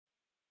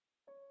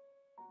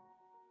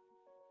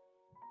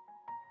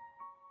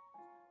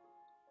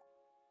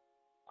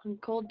On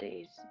cold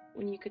days,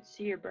 when you could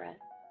see your breath,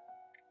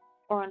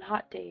 or on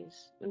hot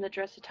days, when the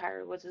dress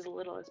attire was as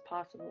little as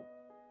possible,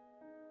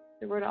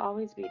 there would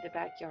always be the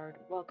backyard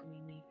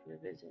welcoming me for a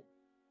visit.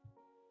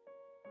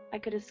 I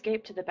could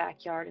escape to the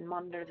backyard and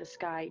monitor the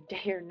sky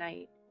day or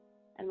night,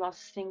 and while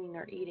singing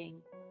or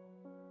eating,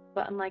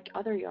 but unlike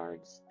other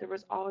yards, there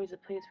was always a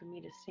place for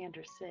me to stand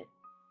or sit.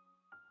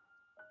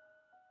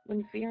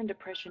 When fear and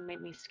depression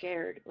made me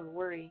scared or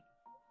worry,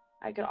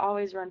 I could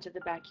always run to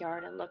the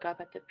backyard and look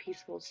up at the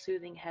peaceful,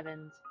 soothing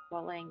heavens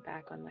while laying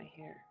back on my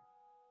hair.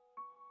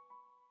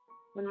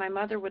 When my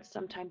mother would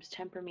sometimes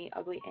temper me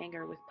ugly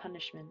anger with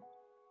punishment,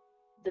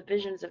 the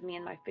visions of me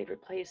in my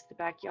favorite place, the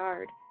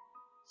backyard,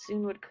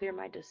 soon would clear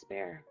my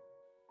despair.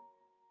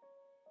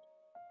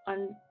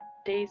 On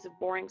days of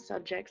boring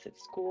subjects at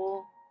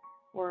school,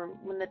 or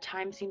when the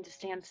time seemed to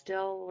stand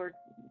still, or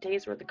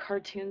days where the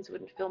cartoons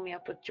wouldn't fill me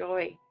up with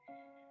joy,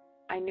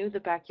 I knew the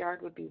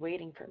backyard would be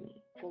waiting for me,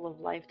 full of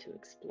life to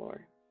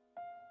explore.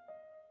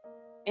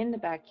 In the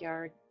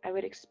backyard, I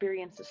would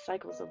experience the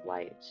cycles of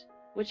life,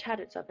 which had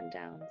its ups and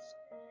downs,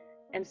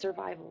 and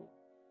survival,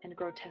 and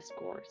grotesque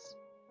wars.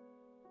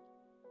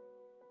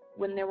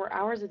 When there were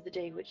hours of the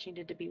day which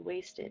needed to be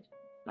wasted,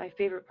 my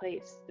favorite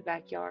place, the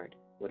backyard,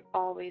 would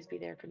always be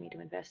there for me to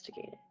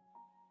investigate it.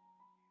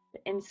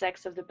 The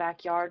insects of the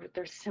backyard with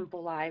their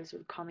simple lives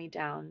would calm me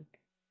down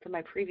from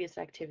my previous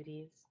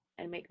activities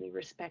and make me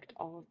respect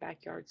all of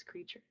backyard's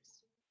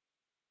creatures.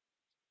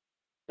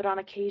 But on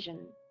occasion,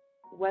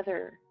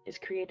 weather is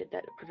created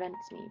that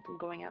prevents me from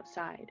going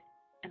outside,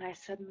 and I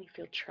suddenly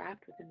feel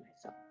trapped within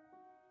myself,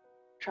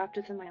 trapped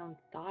within my own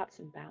thoughts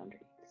and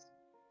boundaries.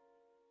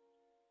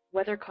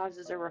 Weather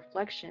causes a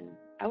reflection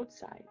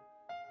outside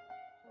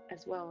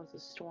as well as a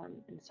storm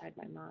inside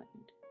my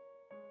mind.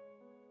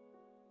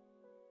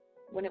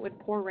 When it would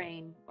pour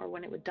rain or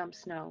when it would dump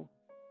snow,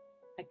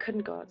 I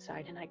couldn't go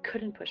outside and I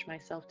couldn't push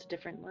myself to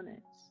different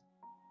limits.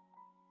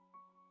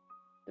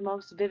 The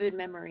most vivid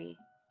memory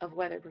of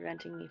weather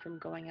preventing me from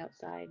going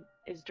outside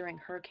is during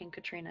Hurricane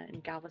Katrina in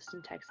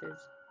Galveston, Texas,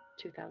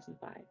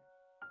 2005.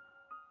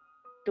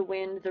 The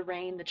wind, the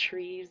rain, the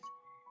trees,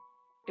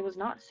 it was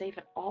not safe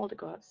at all to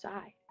go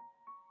outside.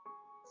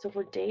 So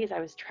for days I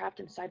was trapped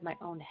inside my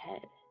own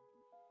head.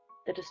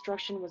 The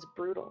destruction was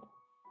brutal,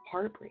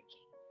 heartbreaking.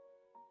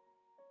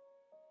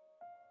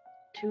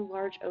 Two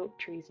large oak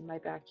trees in my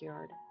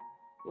backyard,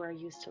 where I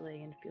used to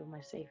lay and feel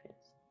my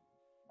safest,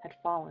 had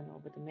fallen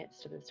over the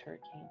midst of this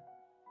hurricane.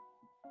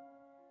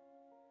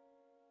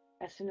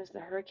 As soon as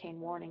the hurricane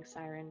warning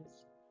sirens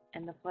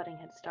and the flooding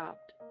had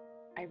stopped,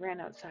 I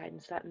ran outside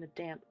and sat in the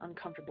damp,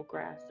 uncomfortable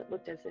grass that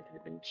looked as if it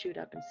had been chewed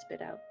up and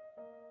spit out.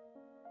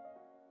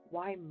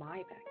 Why my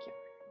backyard?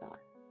 I thought.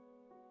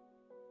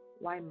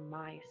 Why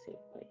my safe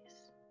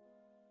place?